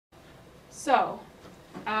So,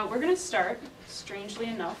 we're going to start, strangely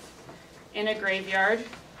enough, in a graveyard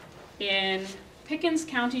in Pickens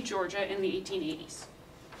County, Georgia in the 1880s.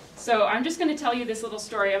 So I'm just going to tell you this little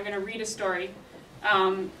story. I'm going to read a story.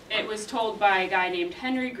 It was told by a guy named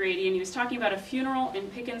Henry Grady, and he was talking about a funeral in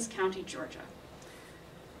Pickens County, Georgia.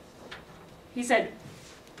 He said,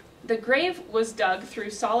 "The grave was dug through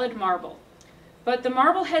solid marble, but the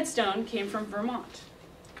marble headstone came from Vermont.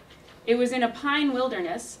 It was in a pine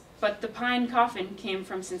wilderness, but the pine coffin came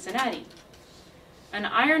from Cincinnati. An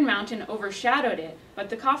iron mountain overshadowed it,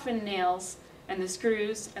 but the coffin nails and the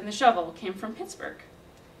screws and the shovel came from Pittsburgh.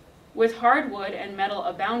 With hardwood and metal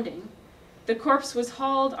abounding, the corpse was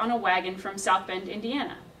hauled on a wagon from South Bend,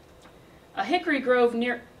 Indiana. A hickory grove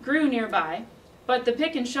grew nearby, but the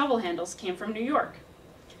pick and shovel handles came from New York.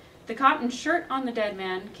 The cotton shirt on the dead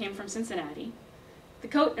man came from Cincinnati, the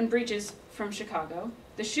coat and breeches from Chicago,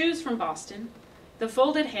 the shoes from Boston, the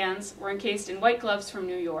folded hands were encased in white gloves from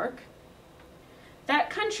New York.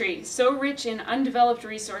 That country, so rich in undeveloped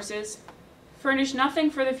resources, furnished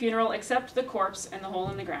nothing for the funeral except the corpse and the hole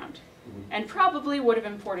in the ground, and probably would have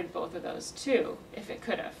imported both of those too, if it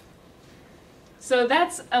could have." So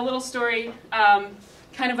that's a little story,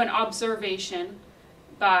 kind of an observation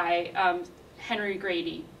by Henry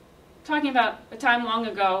Grady, talking about a time long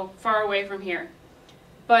ago, far away from here.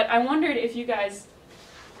 But I wondered if you guys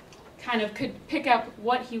kind of could pick up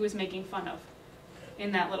what he was making fun of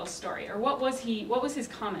in that little story, or what was his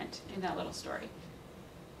comment in that little story?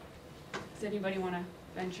 Does anybody want to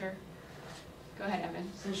venture? Go ahead, Evan.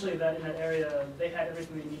 Essentially, that in that area, they had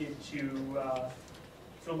everything they needed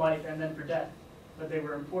for life and then for death, but they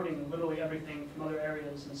were importing literally everything from other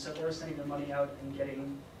areas, and so they were sending their money out and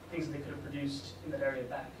getting things that they could have produced in that area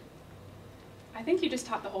back. I think you just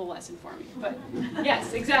taught the whole lesson for me, but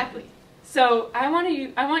yes, exactly. So I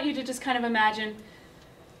want you to just kind of imagine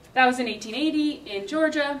that was in 1880 in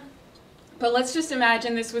Georgia, but let's just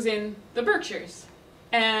imagine this was in the Berkshires.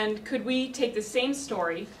 And could we take the same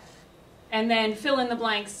story and then fill in the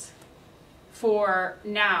blanks for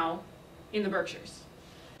now in the Berkshires?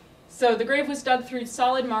 So the grave was dug through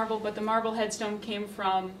solid marble, but the marble headstone came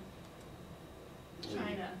from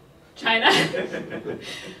China.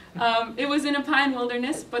 It was in a pine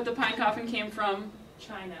wilderness, but the pine coffin came from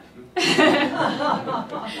China.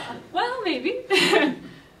 Well, maybe.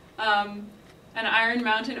 An iron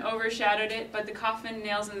mountain overshadowed it, but the coffin,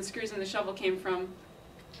 nails, and the screws and the shovel came from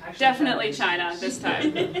definitely China this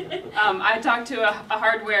time. I talked to a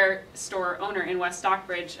hardware store owner in West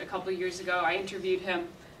Stockbridge a couple years ago. I interviewed him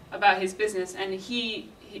about his business, and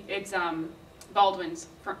it's Baldwin's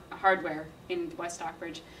Hardware in West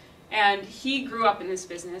Stockbridge. And he grew up in this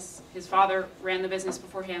business. His father ran the business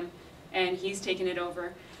before him, and he's taken it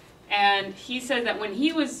over. And he said that when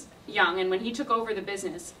he was young and when he took over the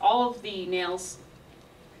business, all of the nails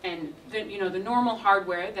and the normal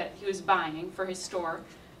hardware that he was buying for his store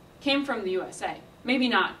came from the USA. Maybe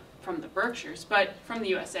not from the Berkshires, but from the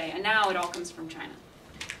USA. And now it all comes from China.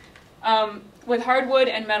 With hardwood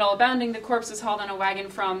and metal abounding, the corpse was hauled on a wagon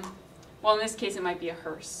from, well, in this case it might be a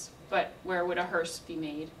hearse. But where would a hearse be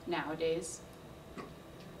made nowadays?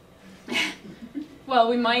 Well,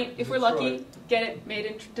 we might, if we're lucky, get it made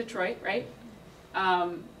in Detroit, right?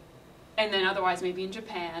 And then otherwise maybe in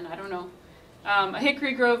Japan, I don't know. A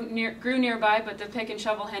hickory grove grew nearby, but the pick and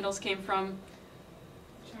shovel handles came from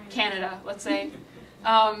Canada, let's say.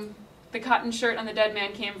 The cotton shirt on the dead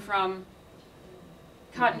man came from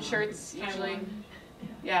cotton shirts, usually.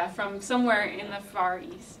 Yeah, from somewhere in the Far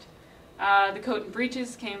East. The coat and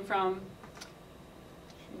breeches came from,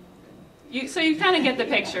 so you kind of get the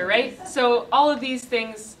picture, right? So all of these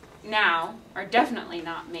things now are definitely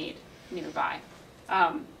not made nearby.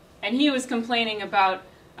 And he was complaining about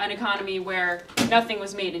an economy where nothing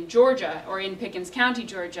was made in Georgia or in Pickens County,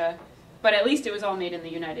 Georgia, but at least it was all made in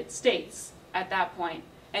the United States at that point.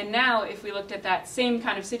 And now, if we looked at that same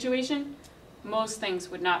kind of situation, most things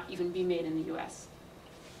would not even be made in the US.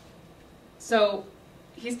 So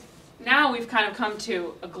now we've kind of come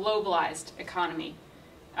to a globalized economy.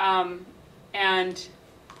 And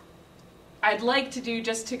I'd like to do,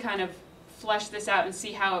 just to kind of flesh this out and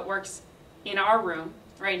see how it works in our room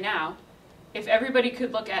right now, if everybody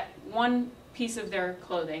could look at one piece of their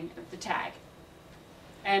clothing, the tag,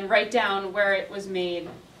 and write down where it was made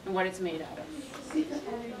and what it's made out of.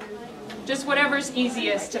 Just whatever's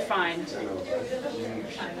easiest to find.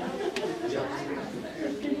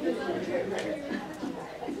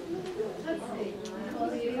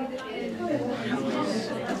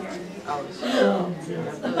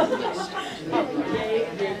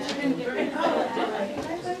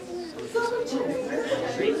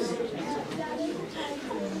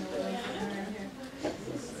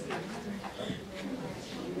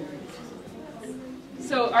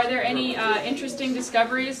 So are there any interesting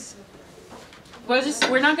discoveries?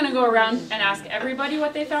 We're not going to go around and ask everybody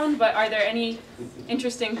what they found, but are there any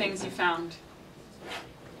interesting things you found?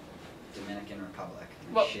 Dominican Republic.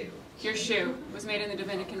 Well, Shoe. Your shoe was made in the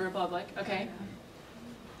Dominican Republic. Okay.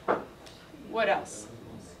 What else?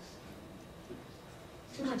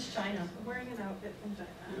 Too much China. I'm wearing an outfit from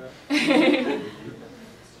China.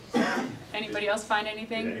 Anybody else find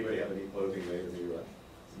anything? Did anybody have any clothing made in the U.S.?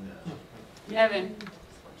 No. Evan,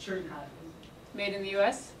 Shirt and hat. made in the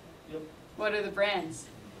U.S.? Yep. What are the brands?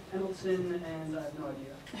 Hamilton, and I have no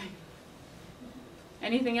idea.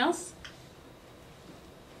 Anything else?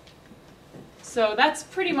 So that's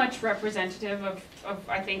pretty much representative of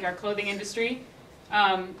I think, our clothing industry.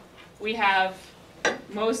 We have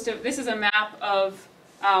this is a map of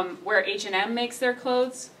where H&M makes their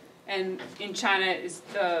clothes, and in China is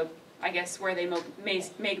I guess where they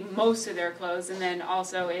make most of their clothes, and then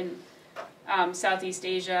also in Southeast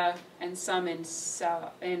Asia and some in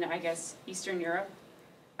I guess Eastern Europe.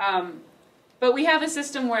 But we have a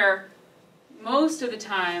system where most of the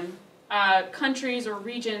time countries or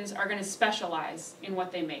regions are going to specialize in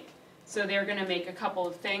what they make. So they're going to make a couple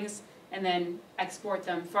of things and then export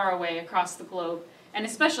them far away across the globe. And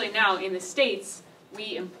especially now in the States,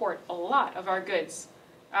 we import a lot of our goods.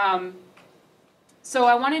 So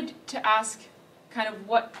I wanted to ask kind of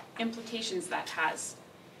what implications that has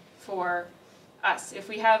for us. If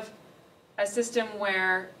we have a system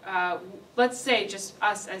where, let's say just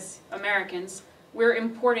us as Americans, we're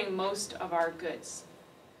importing most of our goods.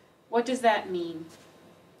 What does that mean?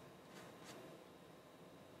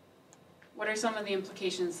 What are some of the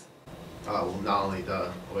implications? Well, not only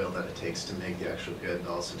the oil that it takes to make the actual good,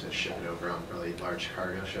 but also to ship it over on really large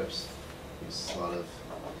cargo ships. Use a lot of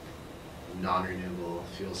non-renewable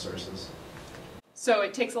fuel sources. So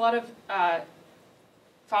it takes a lot of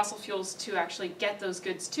fossil fuels to actually get those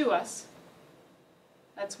goods to us.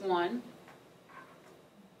 That's one.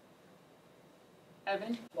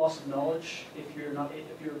 Evan? Loss of knowledge. If you're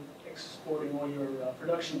exporting all your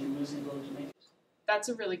production, you lose the ability to make it. That's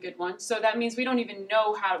a really good one. So that means we don't even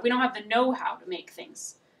know we don't have the know-how to make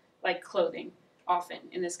things like clothing often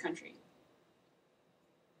in this country.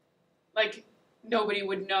 Like, nobody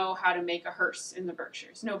would know how to make a hearse in the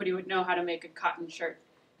Berkshires. Nobody would know how to make a cotton shirt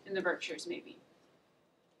in the Berkshires, maybe.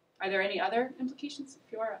 Are there any other implications,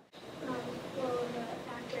 Fiora? Well, the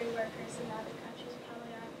factory workers in other countries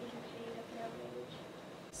probably aren't being paid a fair wage.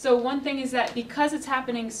 So one thing is that because it's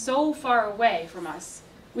happening so far away from us,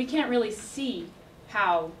 we can't really see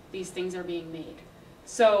how these things are being made.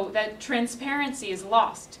 So that transparency is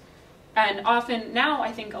lost. And often now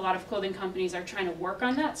I think a lot of clothing companies are trying to work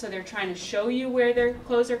on that. So they're trying to show you where their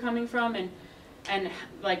clothes are coming from and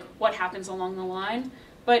like what happens along the line.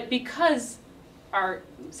 But because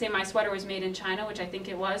say my sweater was made in China, which I think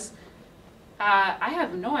it was, I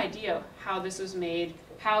have no idea how this was made,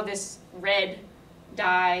 how this red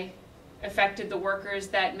dye affected the workers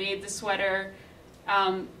that made the sweater.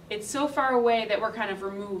 It's so far away that we're kind of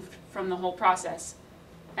removed from the whole process.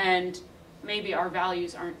 And maybe our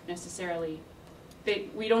values aren't necessarily,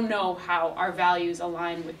 we don't know how our values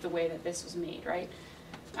align with the way that this was made, right?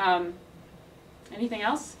 Anything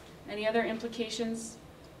else? Any other implications?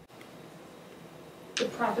 The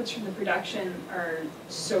profits from the production are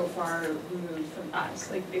so far removed from us.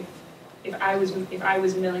 Like if I was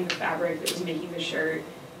milling the fabric that was making the shirt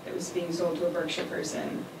that was being sold to a Berkshire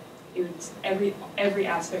person, it would, every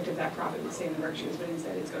aspect of that profit would stay in the Berkshires, but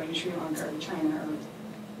instead it's going to Sri Lanka or China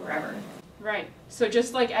or wherever. Right. So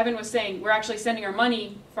just like Evan was saying, we're actually sending our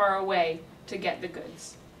money far away to get the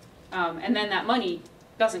goods. And then that money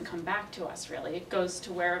doesn't come back to us, really. It goes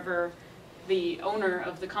to wherever the owner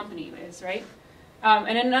of the company is, right?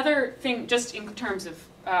 And another thing, just in terms of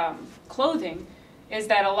clothing, is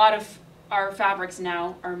that a lot of our fabrics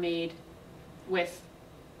now are made with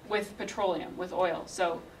petroleum, with oil.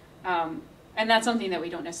 So, and that's something that we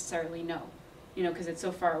don't necessarily know, because it's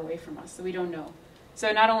so far away from us, so we don't know.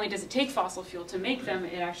 So not only does it take fossil fuel to make them,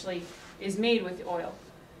 it actually is made with oil.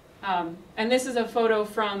 And this is a photo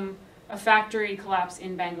from a factory collapse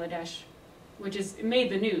in Bangladesh, which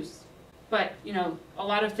made the news. But a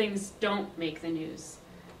lot of things don't make the news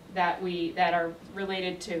that are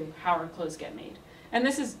related to how our clothes get made. And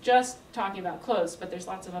this is just talking about clothes, but there's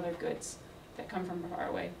lots of other goods that come from far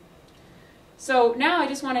away. So now I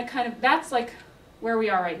just want to that's like where we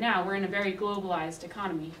are right now. We're in a very globalized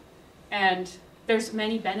economy. And there's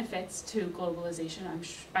many benefits to globalization,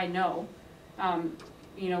 I know.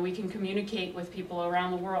 We can communicate with people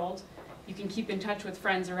around the world. You can keep in touch with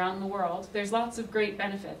friends around the world. There's lots of great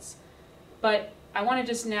benefits. But I want to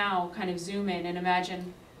just now kind of zoom in and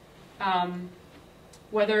imagine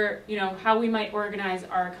whether, how we might organize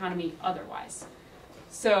our economy otherwise.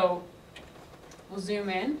 So we'll zoom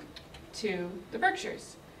in to the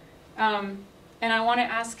Berkshires. And I want to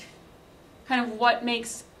ask kind of what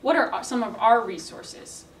are some of our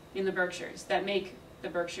resources in the Berkshires that make the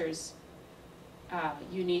Berkshires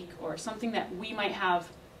unique, or something that we might have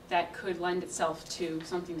that could lend itself to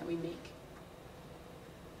something that we make.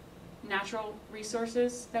 Natural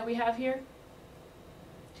resources that we have here?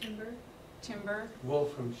 Timber. Wool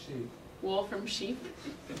from sheep. Wool from sheep.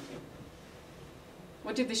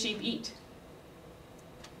 What did the sheep eat?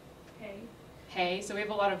 Hay. So we have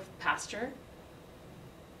a lot of pasture.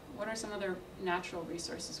 What are some other natural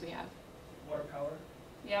resources we have? Water power.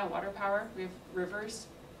 Yeah, water power. We have rivers.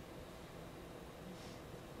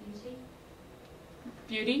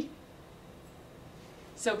 Beauty.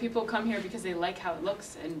 So people come here because they like how it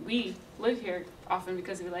looks, and we live here often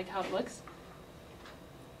because we like how it looks.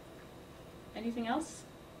 Anything else?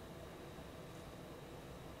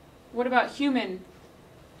 What about human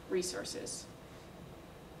resources?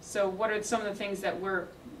 So what are some of the things that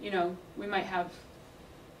we might have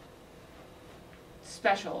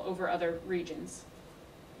special over other regions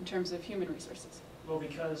in terms of human resources? Well,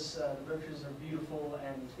 because the Berkshires are beautiful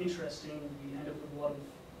and interesting, we end up with a lot of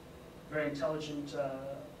very intelligent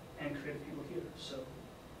and creative people here. So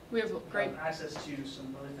We have great. have access to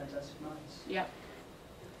some really fantastic minds. Yeah.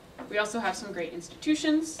 We also have some great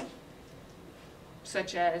institutions,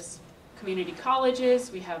 such as community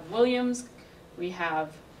colleges. We have Williams. We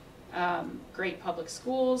have great public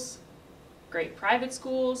schools, great private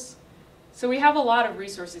schools. So we have a lot of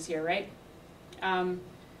resources here, right?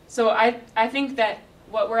 So I think that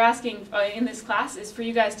what we're asking in this class is for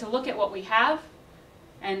you guys to look at what we have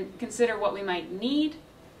and consider what we might need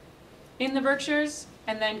in the Berkshires,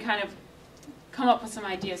 and then kind of come up with some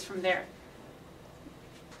ideas from there.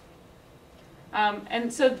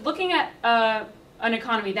 And so looking at an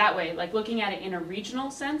economy that way, like looking at it in a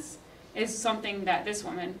regional sense, is something that this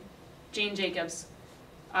woman, Jane Jacobs,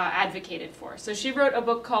 advocated for. So she wrote a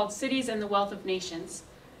book called Cities and the Wealth of Nations,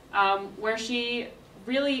 where she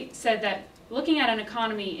really said that looking at an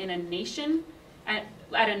economy in a nation, at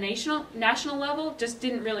a national level, just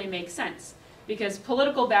didn't really make sense, because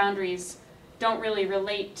political boundaries don't really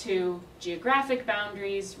relate to geographic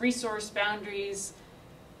boundaries, resource boundaries.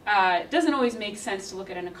 It doesn't always make sense to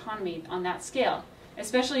look at an economy on that scale,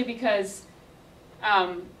 especially because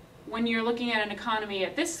when you're looking at an economy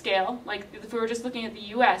at this scale, like if we were just looking at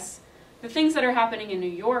the US, the things that are happening in New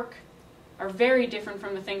York are very different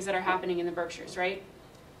from the things that are happening in the Berkshires, right?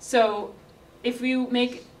 So if we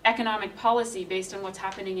make economic policy based on what's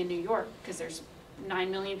happening in New York, because there's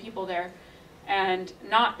 9 million people there, and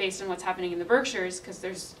not based on what's happening in the Berkshires, because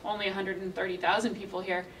there's only 130,000 people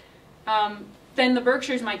here, then the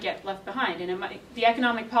Berkshires might get left behind, and the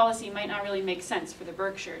economic policy might not really make sense for the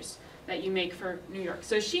Berkshires that you make for New York.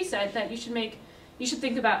 So she said that you should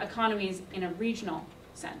think about economies in a regional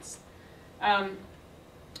sense.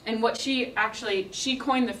 And what she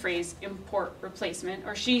coined the phrase import replacement,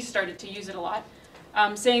 or she started to use it a lot,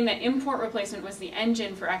 saying that import replacement was the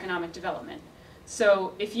engine for economic development.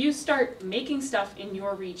 So if you start making stuff in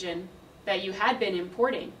your region that you had been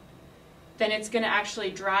importing, then it's going to actually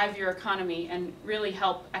drive your economy and really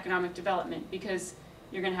help economic development, because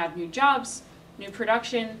you're going to have new jobs, new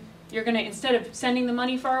production. You're going to, instead of sending the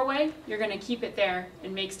money far away, you're going to keep it there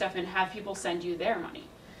and make stuff and have people send you their money.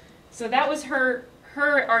 So that was her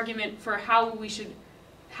argument for how we should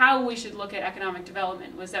look at economic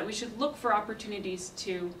development, was that we should look for opportunities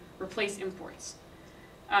to replace imports.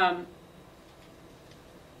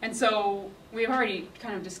 And so we've already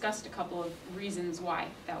kind of discussed a couple of reasons why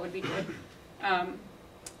that would be good.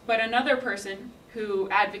 But another person who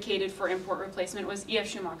advocated for import replacement was E.F.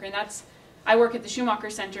 Schumacher, and I work at the Schumacher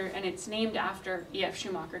Center, and it's named after E.F.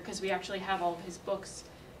 Schumacher because we actually have all of his books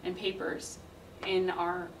and papers in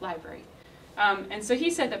our library. And so he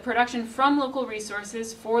said that production from local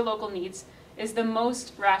resources for local needs is the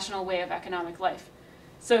most rational way of economic life.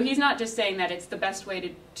 So he's not just saying that it's the best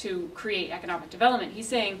way to create economic development. He's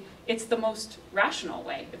saying it's the most rational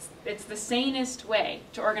way. It's the sanest way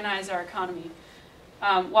to organize our economy,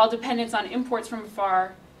 while dependence on imports from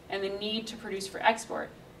afar and the need to produce for export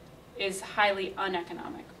is highly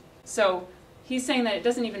uneconomic. So he's saying that it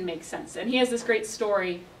doesn't even make sense. And he has this great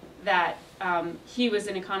story that he was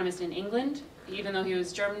an economist in England, even though he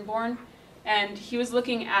was German-born, and he was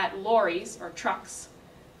looking at lorries, or trucks,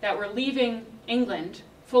 that were leaving England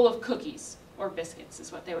full of cookies, or biscuits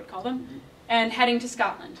is what they would call them, and heading to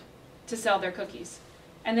Scotland to sell their cookies.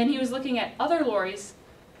 And then he was looking at other lorries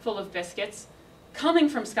full of biscuits coming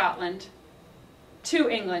from Scotland to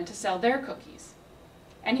England to sell their cookies.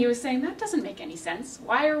 And he was saying, that doesn't make any sense.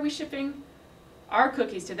 Why are we shipping our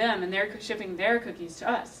cookies to them and they're shipping their cookies to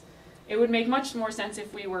us? It would make much more sense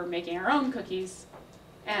if we were making our own cookies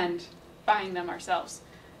and buying them ourselves.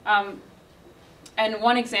 And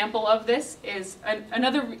one example of this is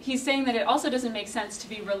he's saying that it also doesn't make sense to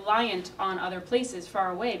be reliant on other places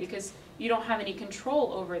far away because you don't have any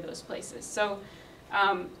control over those places. So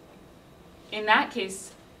in that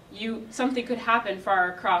case, something could happen far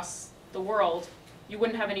across the world. You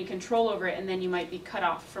wouldn't have any control over it, and then you might be cut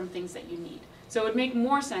off from things that you need. So it would make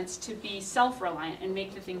more sense to be self-reliant and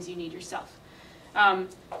make the things you need yourself.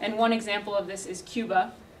 And one example of this is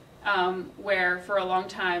Cuba, where for a long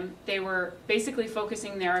time they were basically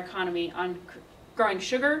focusing their economy on growing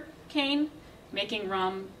sugar cane, making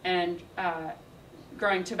rum, and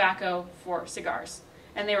growing tobacco for cigars.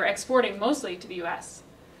 And they were exporting mostly to the US.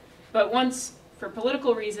 But once, for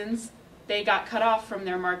political reasons, they got cut off from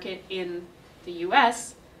their market in the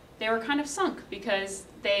US, they were kind of sunk because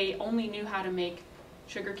they only knew how to make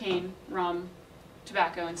sugarcane, rum,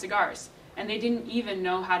 tobacco, and cigars. And they didn't even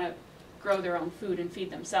know how to grow their own food and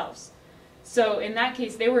feed themselves. So in that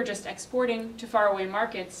case, they were just exporting to faraway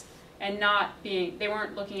markets and they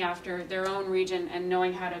weren't looking after their own region and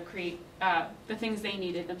knowing how to create the things they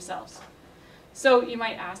needed themselves. So you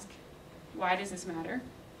might ask, why does this matter?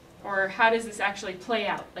 Or how does this actually play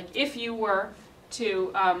out? Like if you were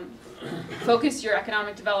to focus your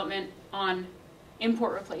economic development on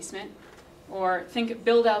import replacement or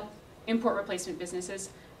build out import replacement businesses,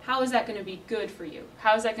 how is that going to be good for you?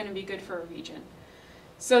 How is that going to be good for a region?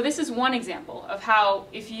 So this is one example of how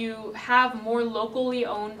if you have more locally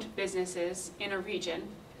owned businesses in a region,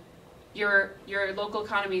 your local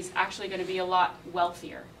economy is actually going to be a lot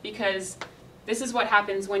wealthier, because this is what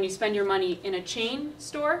happens when you spend your money in a chain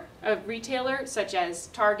store, a retailer such as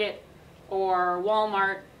Target or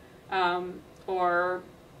Walmart, or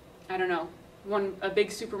I don't know, a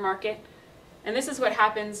big supermarket. And this is what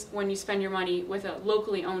happens when you spend your money with a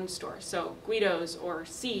locally owned store, so Guido's or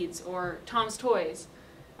Seeds or Tom's Toys.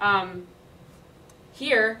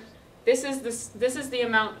 Here, this is the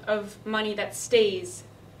amount of money that stays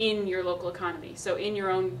in your local economy, so in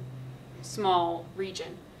your own small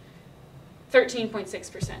region.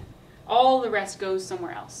 13.6%. All the rest goes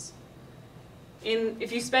somewhere else.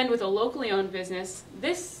 If you spend with a locally owned business,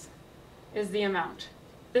 this is the amount.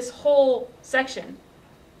 This whole section,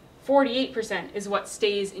 48% is what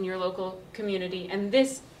stays in your local community, and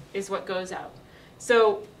this is what goes out.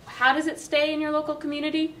 So how does it stay in your local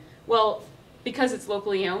community? Well, because it's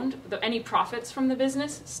locally owned, any profits from the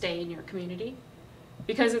business stay in your community.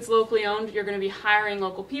 Because it's locally owned, you're going to be hiring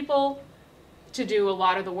local people to do a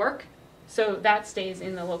lot of the work, so that stays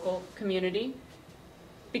in the local community.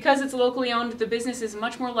 Because it's locally owned, the business is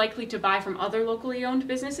much more likely to buy from other locally owned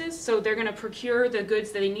businesses, so they're going to procure the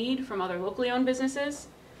goods that they need from other locally owned businesses.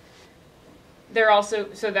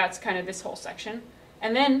 So that's kind of this whole section.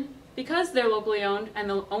 And then, because they're locally owned and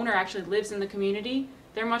the owner actually lives in the community,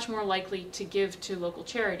 they're much more likely to give to local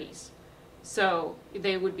charities. So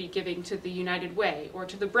they would be giving to the United Way or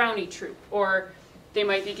to the Brownie Troop, or they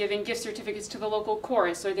might be giving gift certificates to the local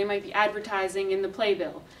chorus, or they might be advertising in the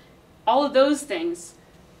playbill. All of those things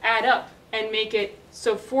add up and make it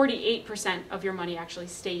so 48% of your money actually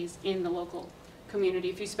stays in the local community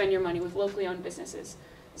if you spend your money with locally owned businesses.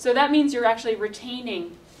 So that means you're actually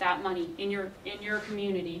retaining that money in your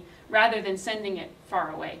community rather than sending it far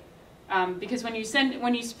away. Because when you spend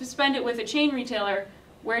it with a chain retailer,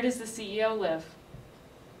 where does the CEO live?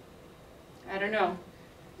 I don't know.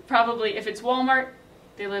 Probably, if it's Walmart,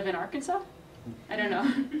 they live in Arkansas? I don't know.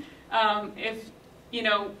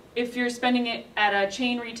 If you're spending it at a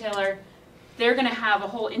chain retailer, they're going to have a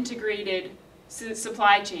whole integrated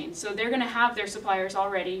supply chain. So they're going to have their suppliers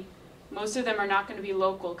already. Most of them are not going to be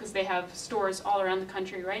local because they have stores all around the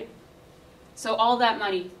country, right? So all that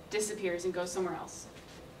money disappears and goes somewhere else.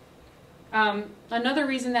 Another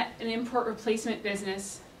reason that an import replacement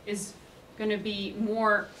business is going to be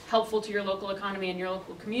more helpful to your local economy and your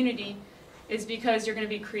local community is because you're going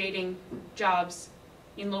to be creating jobs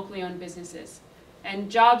in locally owned businesses.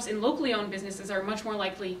 And jobs in locally owned businesses are much more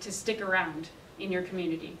likely to stick around in your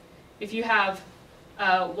community. If you have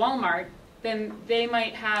Walmart, then they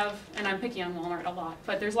might have, and I'm picking on Walmart a lot,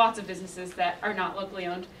 but there's lots of businesses that are not locally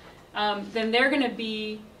owned, then they're going to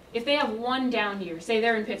be, if they have one down year, say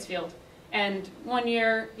they're in Pittsfield, and 1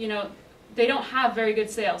 year, they don't have very good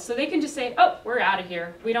sales, so they can just say, oh, we're out of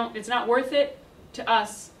here. It's not worth it to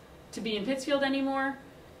us to be in Pittsfield anymore.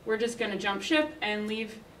 We're just going to jump ship and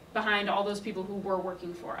leave behind all those people who were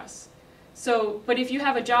working for us. So, but if you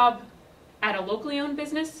have a job at a locally owned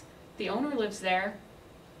business, the owner lives there,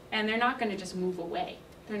 and they're not going to just move away.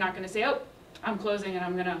 They're not going to say, oh, I'm closing and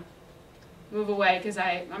I'm going to move away because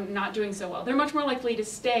I'm not doing so well. They're much more likely to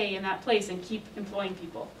stay in that place and keep employing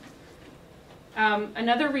people.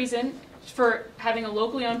 Another reason for having a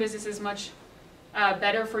locally owned business is much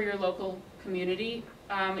better for your local community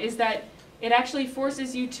is that it actually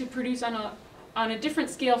forces you to produce on a different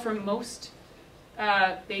scale from most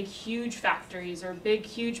big, huge factories or big,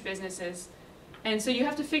 huge businesses. And so you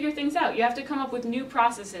have to figure things out. You have to come up with new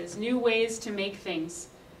processes, new ways to make things.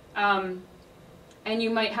 And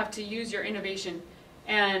you might have to use your innovation.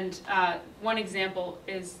 And one example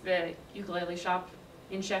is the ukulele shop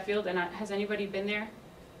in Sheffield. And has anybody been there?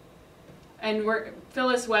 And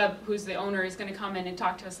Phyllis Webb, who's the owner, is going to come in and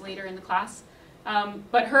talk to us later in the class.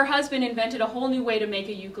 But her husband invented a whole new way to make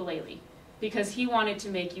a ukulele because he wanted to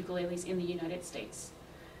make ukuleles in the United States.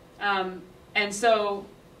 And so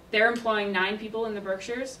they're employing 9 people in the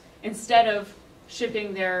Berkshires instead of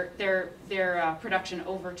shipping their production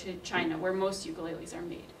over to China, where most ukuleles are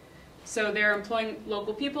made. So they're employing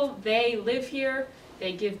local people. They live here.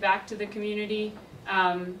 They give back to the community,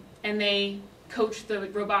 and they coach the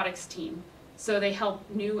robotics team. So they help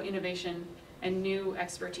new innovation and new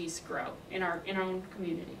expertise grow in our own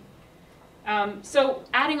community. So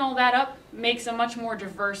adding all that up makes a much more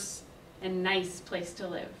diverse and nice place to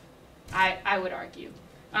live, I would argue.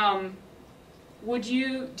 Do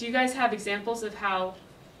you guys have examples of how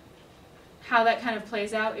that kind of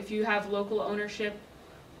plays out if you have local ownership?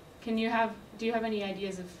 Do you have any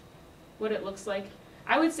ideas of what it looks like?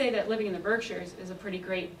 I would say that living in the Berkshires is a pretty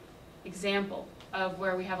great example of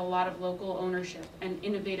where we have a lot of local ownership and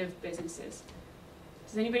innovative businesses.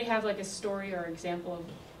 Does anybody have like a story or example of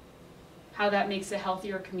how that makes a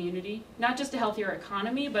healthier community? Not just a healthier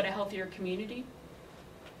economy, but a healthier community?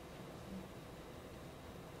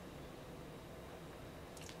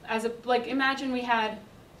 Imagine we had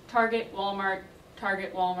Target, Walmart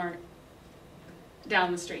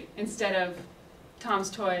down the street instead of Tom's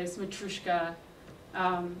Toys, Matryoshka,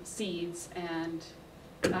 seeds, and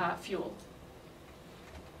fuel.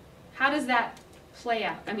 How does that play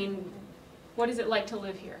out? I mean, what is it like to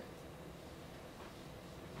live here?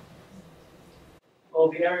 Well,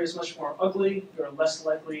 the area is much more ugly. You're less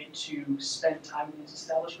likely to spend time in these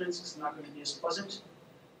establishments. It's not going to be as pleasant.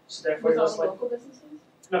 So therefore, With you're all less the like. local businesses?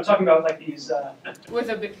 No, I'm talking about like these. With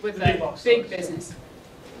a big box big stores. business.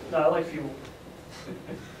 No, I like fuel.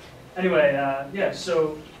 Anyway, yeah.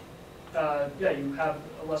 So, yeah, you have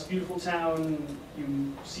a less beautiful town.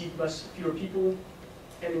 You see fewer people,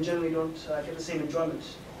 and in general, you don't get the same enjoyment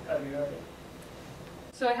out of your area.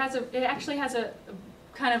 So it actually has a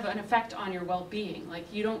kind of an effect on your well-being. Like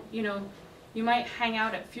you might hang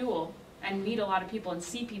out at Fuel and meet a lot of people and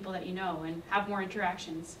see people that you know and have more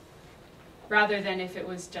interactions, rather than if it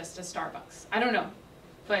was just a Starbucks. I don't know,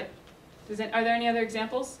 but are there any other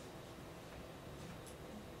examples?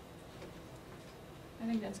 I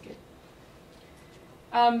think that's good.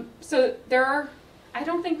 So I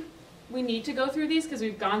don't think we need to go through these because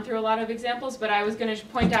we've gone through a lot of examples, but I was going to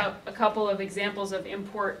point out a couple of examples of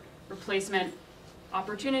import replacement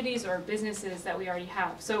opportunities or businesses that we already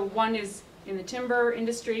have. So one is in the timber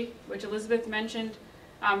industry, which Elizabeth mentioned.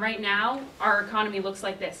 Right now, our economy looks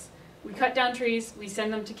like this. We cut down trees, we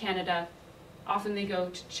send them to Canada. Often they go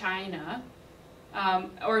to China,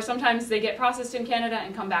 or sometimes they get processed in Canada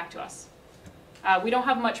and come back to us. We don't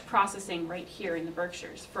have much processing right here in the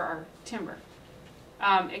Berkshires for our timber,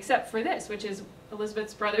 except for this, which is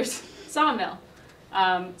Elizabeth's brother's sawmill.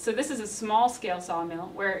 So this is a small-scale sawmill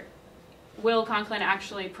where Will Conklin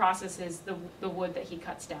actually processes the wood that he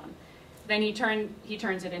cuts down. Then he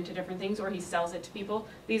turns it into different things, or he sells it to people.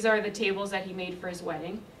 These are the tables that he made for his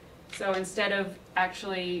wedding. So instead of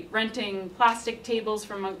actually renting plastic tables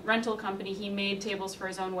from a rental company, he made tables for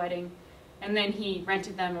his own wedding, and then he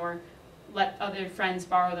rented them or let other friends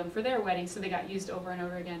borrow them for their wedding, so they got used over and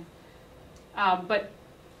over again. But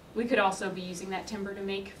we could also be using that timber to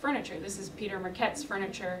make furniture. This is Peter Marquette's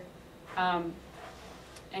furniture, and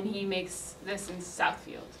he makes this in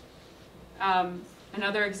Southfield.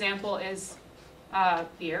 Another example is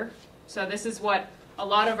beer. So this is what a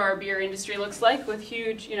lot of our beer industry looks like, with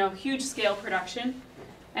huge scale production.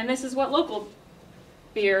 And this is what local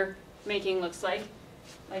beer making looks like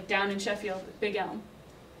down in Sheffield at Big Elm.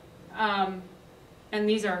 And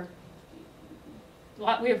these are,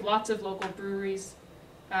 we have lots of local breweries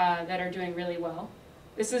that are doing really well.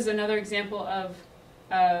 This is another example of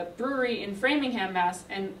a brewery in Framingham, Mass.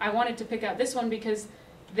 And I wanted to pick out this one because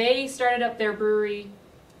they started up their brewery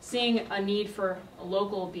seeing a need for a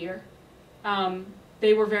local beer.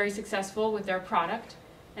 They were very successful with their product,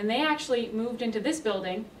 and they actually moved into this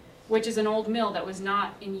building, which is an old mill that was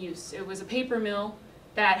not in use. It was a paper mill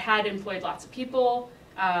that had employed lots of people.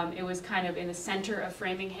 It was kind of in the center of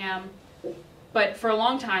Framingham, but for a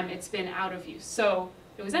long time it's been out of use, so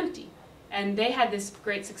it was empty. And they had this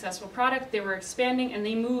great successful product, they were expanding, and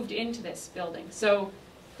they moved into this building. So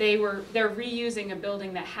they're reusing a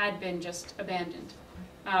building that had been just abandoned,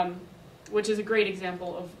 which is a great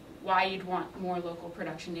example of why you'd want more local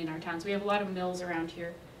production in our towns. We have a lot of mills around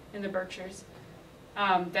here in the Berkshires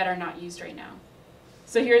that are not used right now.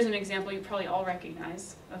 So here's an example you probably all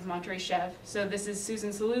recognize of Monterey Chev. So this is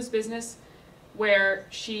Susan Salou's business, where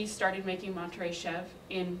she started making Monterey Chev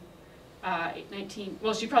in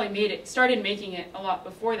well, she probably started making it a lot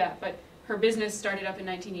before that, but her business started up in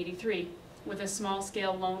 1983 with a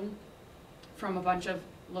small-scale loan from a bunch of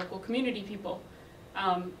local community people.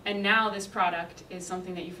 And now this product is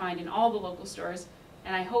something that you find in all the local stores,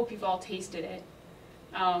 and I hope you've all tasted it.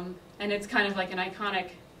 And it's kind of like an iconic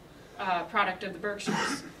product of the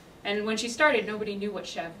Berkshires. And when she started, nobody knew what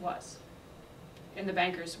Chev was. And the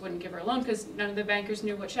bankers wouldn't give her a loan because none of the bankers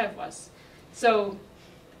knew what Chev was. So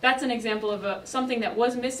that's an example of something that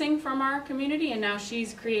was missing from our community, and now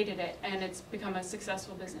she's created it, and it's become a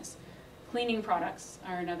successful business. Cleaning products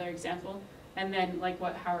are another example, and then like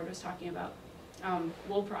what Howard was talking about,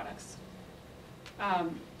 wool products.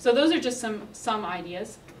 So those are just some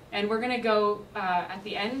ideas, and we're going to go at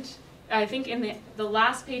the end. I think in the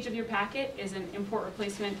last page of your packet is an import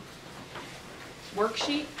replacement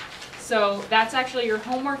worksheet. So that's actually your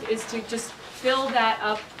homework, is to just fill that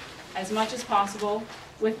up as much as possible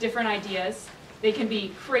with different ideas. They can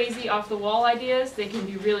be crazy off-the-wall ideas, they can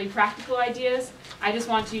be really practical ideas. I just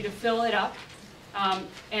want you to fill it up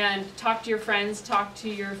and talk to your friends, talk to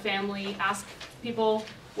your family, ask people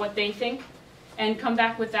what they think, and come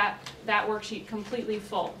back with that worksheet completely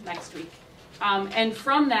full next week. And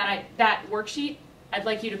from that worksheet, I'd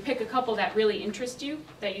like you to pick a couple that really interest you,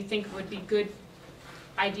 that you think would be good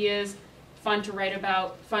ideas, fun to write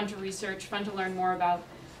about, fun to research, fun to learn more about.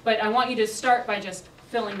 But I want you to start by just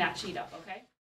filling that sheet up.